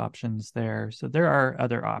non-electric options there. So there are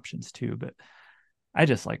other options too, but I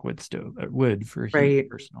just like wood for heat Right.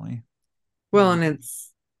 personally. Well, and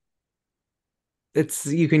it's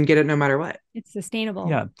you can get it no matter what. It's sustainable.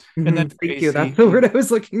 Yeah. And then Thank AC, you. That's the word I was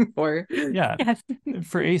looking for. Yeah. Yes.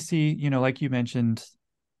 For AC, like you mentioned,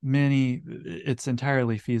 it's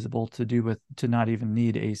entirely feasible to not even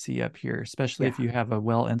need AC up here, especially if you have a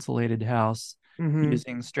well insulated house.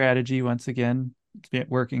 Using strategy once again,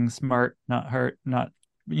 working smart, not hard, not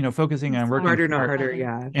focusing on working Smarter, smart, not harder.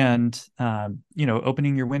 Yeah. and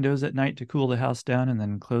opening your windows at night to cool the house down, and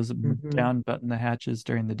then close them down, button the hatches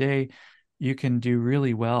during the day. You can do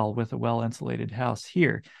really well with a well insulated house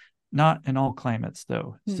here. Not in all climates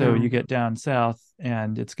though. So No. you get down south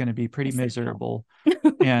and it's going to be pretty Pacific. miserable.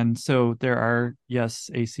 And so there are, yes,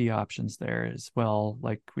 AC options there as well.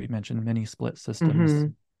 Like we mentioned, mini split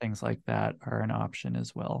systems, things like that are an option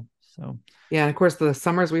as well. So Yeah, of course, the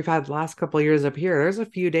summers we've had last couple of years up here, there's a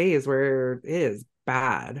few days where it is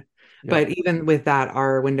bad. yep, But even with that,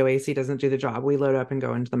 our window AC doesn't do the job. We load up and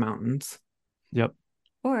go into the mountains. yep,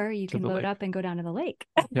 Or you to can the load lake. up and go down to the lake.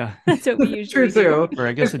 Yeah. That's what we True, usually do. too. Or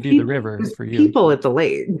I guess it'd be the river There's for you. people at the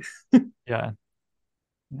lake. Yeah.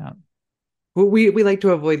 Yeah. We like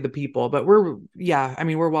to avoid the people, but we're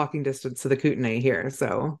walking distance to the Kootenai here.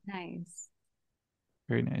 So Nice.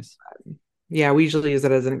 Very nice. yeah, we usually use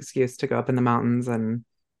it as an excuse to go up in the mountains and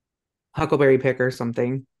huckleberry pick or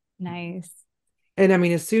something. Nice. And I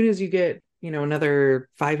mean, as soon as you get, another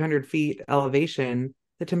 500 feet elevation,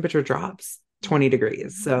 the temperature drops 20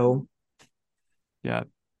 degrees. So, Yeah.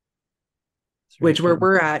 which where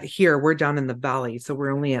we're at here, we're down in the valley. So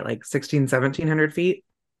we're only at like 1700 feet.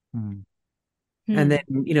 Hmm. And then,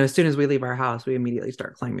 as soon as we leave our house, we immediately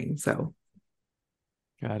start climbing. So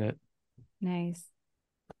Got it. Nice.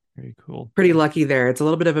 Very cool. pretty lucky there. It's a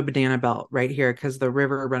little bit of a banana belt right here because the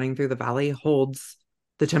river running through the valley holds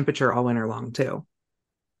the temperature all winter long too.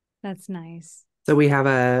 That's nice. So we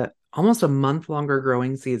have almost a month longer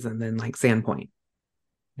growing season than like Sandpoint.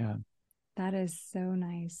 Yeah. That is so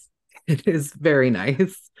nice. It is very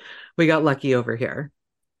nice. We got lucky over here.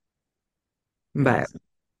 But Yes.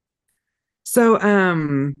 so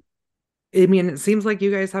I mean, it seems like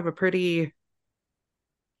you guys have a pretty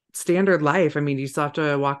standard life. I mean, you still have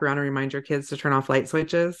to walk around and remind your kids to turn off light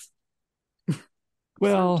switches.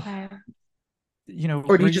 Well, Sometimes.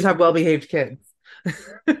 Or do you just have well-behaved kids?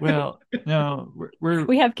 Well, no,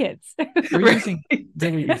 We have kids. we're Right. using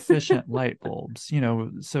really efficient light bulbs,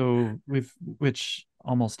 so which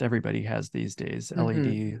almost everybody has these days,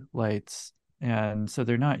 LED lights, and so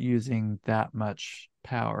they're not using that much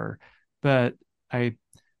power. But I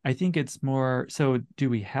think it's more, so do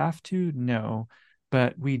we have to? No,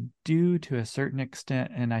 but we do to a certain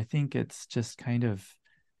extent, and I think it's just kind of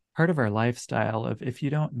part of our lifestyle of, if you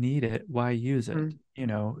don't need it, why use it?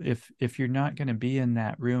 If you're not going to be in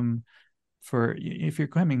that room if you're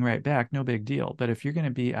coming right back, no big deal. But if you're going to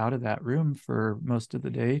be out of that room for most of the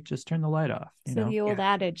day, just turn the light off. So the old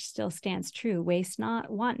adage still stands true: waste not,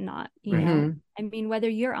 want not. Right. I mean, whether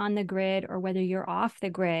you're on the grid or whether you're off the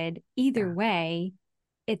grid, either way,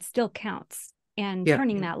 it still counts. And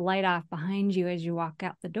turning that light off behind you as you walk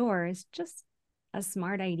out the door is just a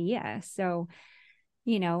smart idea. So,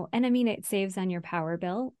 and I mean, it saves on your power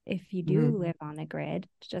bill if you do live on the grid.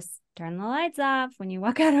 Just turn the lights off when you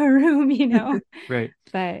walk out of a room, Right.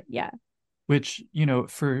 But yeah. Which,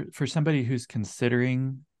 for somebody who's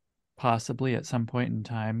considering possibly at some point in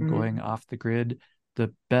time going off the grid,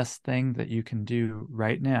 the best thing that you can do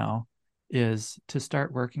right now is to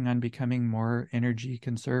start working on becoming more energy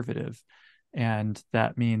conservative. And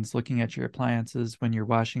that means looking at your appliances. When your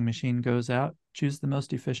washing machine goes out, choose the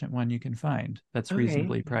most efficient one you can find that's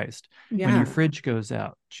reasonably priced. When your fridge goes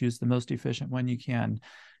out, choose the most efficient one you can.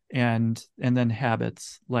 And then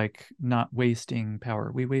habits like not wasting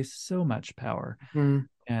power. We waste so much power.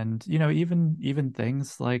 And even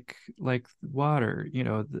things like water.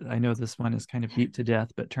 I know this one is kind of beat to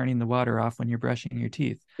death, but turning the water off when you're brushing your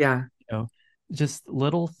teeth. Just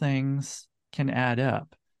little things can add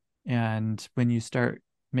up. And when you start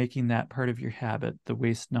making that part of your habit, the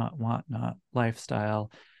waste not, want not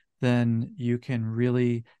lifestyle, then you can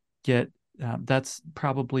really get, that's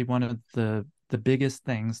probably one of the biggest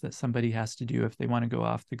things that somebody has to do if they want to go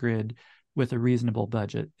off the grid with a reasonable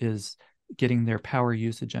budget, is getting their power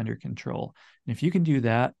usage under control. And if you can do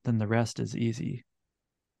that, then the rest is easy.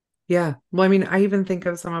 Yeah. Well, I mean, I even think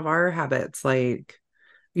of some of our habits, like,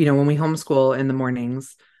 when we homeschool in the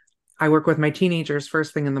mornings, I work with my teenagers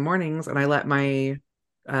first thing in the mornings, and I let my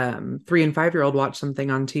 3 and 5-year-old watch something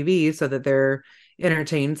on TV so that they're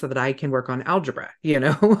entertained, so that I can work on algebra,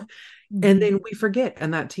 And then we forget,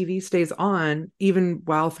 and that TV stays on even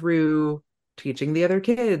while through teaching the other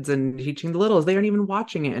kids and teaching the littles. They aren't even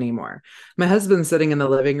watching it anymore. My husband's sitting in the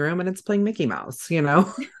living room and it's playing Mickey Mouse, I'm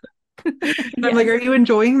like, are you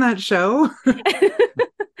enjoying that show?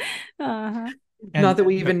 Not that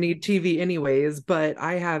we even need TV anyways, but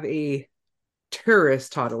I have a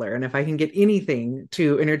tourist toddler, and if I can get anything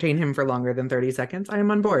to entertain him for longer than 30 seconds, I am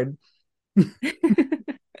on board.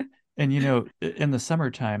 And in the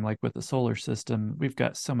summertime, like with the solar system, we've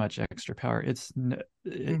got so much extra power. It's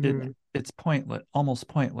pointless, almost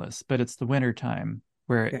pointless. But it's the wintertime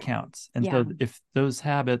where it Yeah. counts. And Yeah. so if those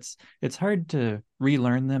habits, it's hard to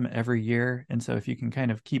relearn them every year. And so if you can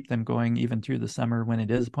kind of keep them going even through the summer when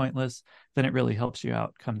it is pointless, then it really helps you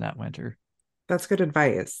out come that winter. That's good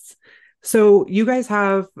advice. So you guys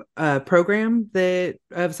have a program that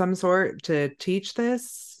of some sort to teach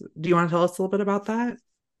this. Do you want to tell us a little bit about that?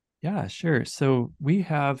 Yeah, sure. So we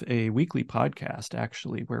have a weekly podcast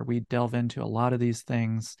actually where we delve into a lot of these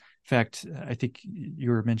things. In fact, I think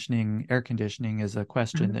you were mentioning air conditioning is a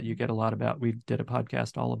question that you get a lot about. We did a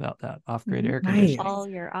podcast all about that, off-grid air Nice. conditioning. All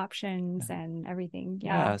your options and everything.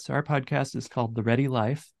 Yeah, so our podcast is called The Ready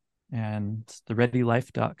Life, and it's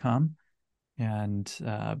thereadylife.com. And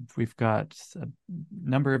we've got a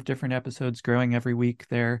number of different episodes growing every week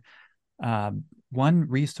there. One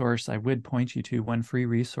resource I would point you to, one free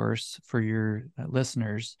resource for your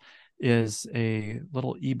listeners, is a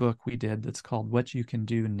little ebook we did that's called What You Can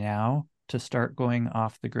Do Now to Start Going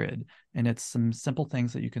Off the Grid. And it's some simple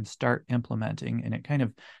things that you can start implementing. And it kind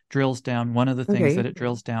of drills down. One of the things that it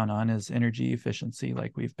drills down on is energy efficiency,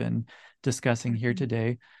 like we've been discussing here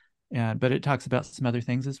today. But it talks about some other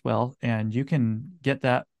things as well. And you can get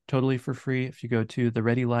that totally for free if you go to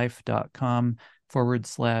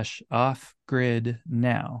thereadylife.com/off grid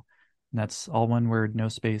now. And that's all one word, no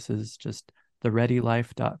spaces, just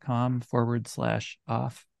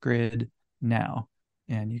thereadylife.com/off grid now.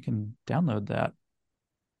 And you can download that.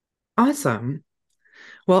 Awesome.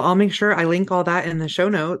 Well, I'll make sure I link all that in the show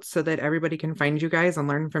notes so that everybody can find you guys and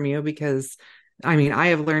learn from you because I mean, I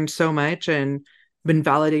have learned so much and been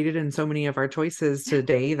validated in so many of our choices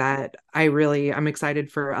today that I'm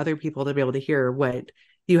excited for other people to be able to hear what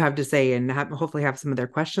you have to say and hopefully have some of their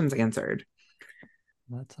questions answered.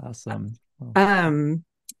 That's awesome. Well,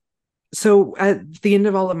 So at the end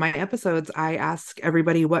of all of my episodes, I ask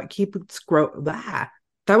everybody what keeps that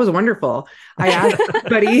was wonderful. I ask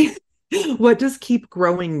everybody, what does keep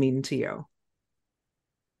growing mean to you?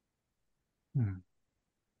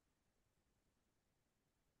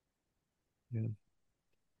 Yeah.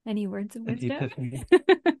 Any words of wisdom?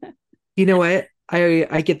 You know what?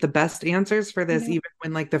 I get the best answers for this, Yeah. even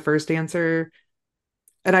when like the first answer,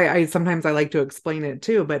 and I sometimes I like to explain it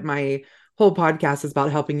too, but my whole podcast is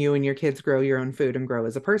about helping you and your kids grow your own food and grow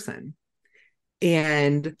as a person.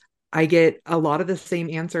 And I get a lot of the same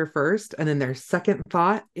answer first, and then their second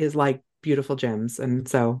thought is like beautiful gems. And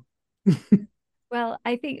so Well,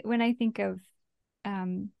 I think when I think of,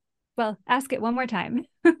 well, ask it one more time.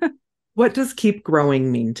 what does keep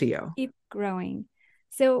growing mean to you? Keep growing.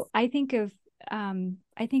 So I think of how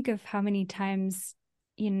many times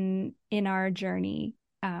in our journey,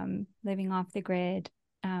 living off the grid,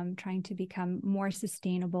 trying to become more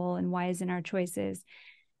sustainable and wise in our choices,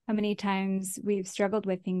 how many times we've struggled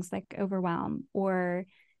with things like overwhelm or,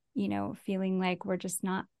 feeling like we're just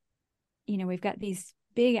not, we've got these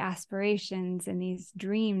big aspirations and these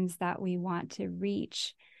dreams that we want to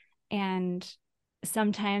reach. And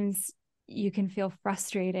sometimes you can feel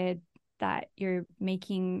frustrated that you're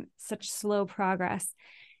making such slow progress.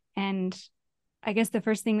 And I guess the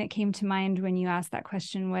first thing that came to mind when you asked that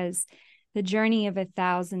question was the journey of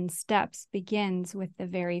 1,000 steps begins with the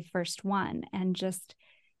very first one, and just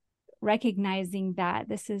recognizing that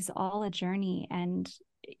this is all a journey. And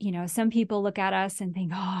some people look at us and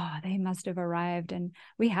think, oh, they must have arrived, and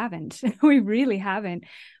we haven't. We really haven't.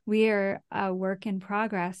 We are a work in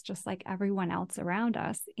progress, just like everyone else around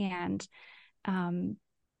us. And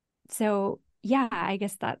so yeah, I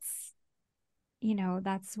guess that's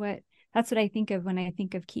what I think of when I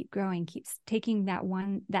think of keep growing, keep taking that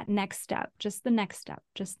next step, just the next step.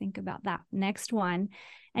 Just think about that next one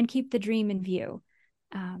and keep the dream in view.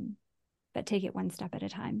 But take it one step at a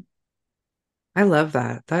time. I love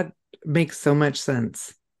that. That makes so much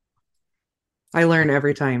sense. I learn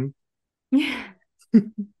every time. Do you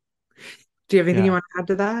have anything you want to add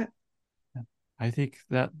to that? I think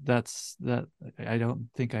that's that. I don't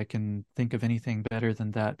think I can think of anything better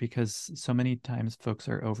than that because so many times folks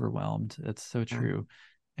are overwhelmed. It's so true.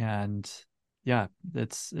 And yeah,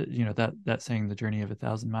 it's, that saying the journey of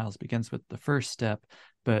 1,000 miles begins with the first step,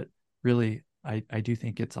 but really I do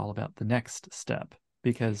think it's all about the next step,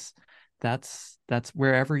 because that's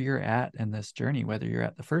wherever you're at in this journey, whether you're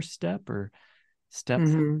at the first step or step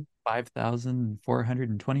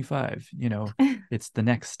 5,425, it's the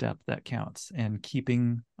next step that counts, and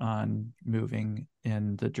keeping on moving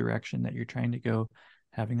in the direction that you're trying to go,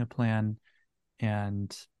 having a plan,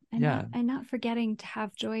 and not forgetting to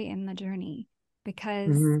have joy in the journey,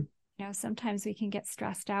 because sometimes we can get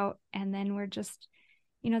stressed out and then we're just,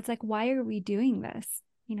 it's like, why are we doing this?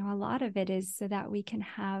 A lot of it is so that we can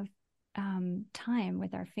have time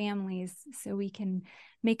with our families, so we can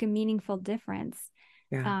make a meaningful difference.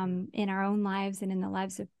 in our own lives and in the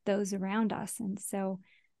lives of those around us. And so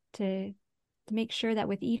to make sure that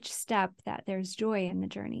with each step that there's joy in the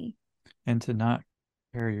journey. And to not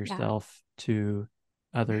compare yourself to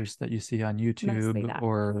others that you see on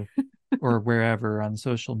YouTube or wherever on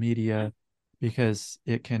social media, because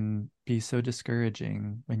it can be so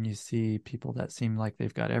discouraging when you see people that seem like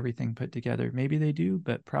they've got everything put together. Maybe they do,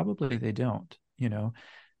 but probably they don't,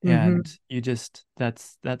 and you just,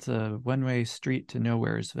 that's a one-way street to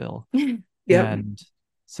nowheresville. Yep. And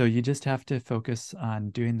so you just have to focus on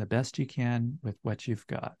doing the best you can with what you've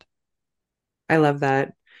got. I love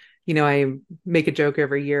that. I make a joke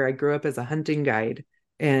every year. I grew up as a hunting guide,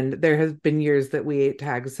 and there has been years that we ate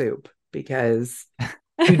tag soup because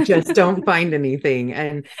you just don't find anything.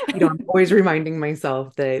 And, I'm always reminding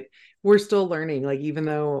myself that we're still learning. Like, even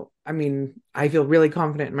though, I feel really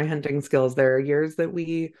confident in my hunting skills, there are years that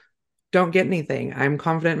we don't get anything. I'm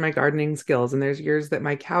confident in my gardening skills, and there's years that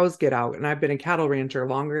my cows get out, and I've been a cattle rancher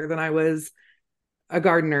longer than I was a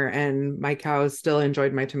gardener, and my cows still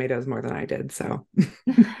enjoyed my tomatoes more than I did. So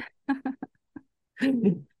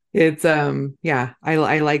it's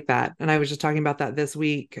I like that. And I was just talking about that this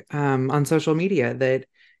week on social media, that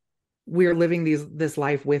we're living this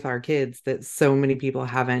life with our kids that so many people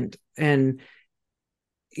haven't. And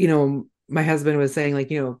my husband was saying, like,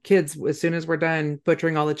 kids, as soon as we're done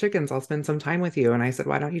butchering all the chickens, I'll spend some time with you. And I said,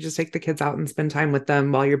 why don't you just take the kids out and spend time with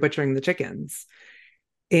them while you're butchering the chickens?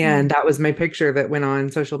 And that was my picture that went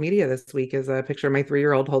on social media this week, is a picture of my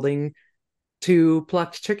 3-year-old holding 2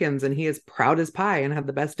 plucked chickens, and he is proud as pie and had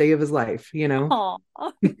the best day of his life,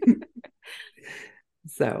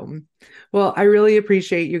 So, well, I really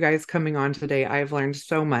appreciate you guys coming on today. I've learned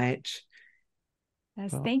so much.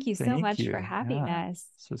 Yes, thank you so much for having us.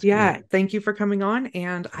 Great. Thank you for coming on,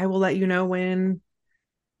 and I will let you know when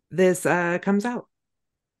this comes out.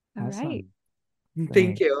 All right.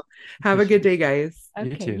 Thank you. Have a good day, guys.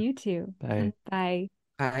 Okay, you too. Bye. Bye.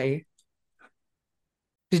 Bye.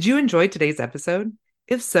 Did you enjoy today's episode?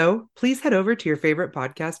 If so, please head over to your favorite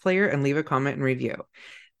podcast player and leave a comment and review.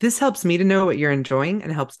 This helps me to know what you're enjoying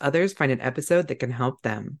and helps others find an episode that can help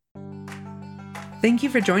them. Thank you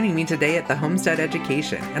for joining me today at the Homestead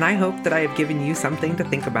Education, and I hope that I have given you something to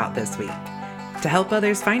think about this week. To help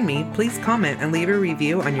others find me, please comment and leave a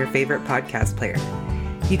review on your favorite podcast player.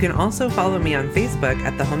 You can also follow me on Facebook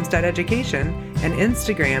at the Homestead Education and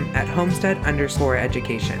Instagram at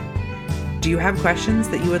homestead_education. Do you have questions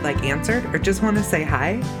that you would like answered, or just want to say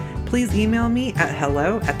hi? Please email me at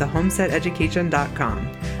hello@thehomesteadeducation.com.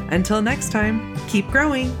 Until next time, keep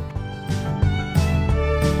growing.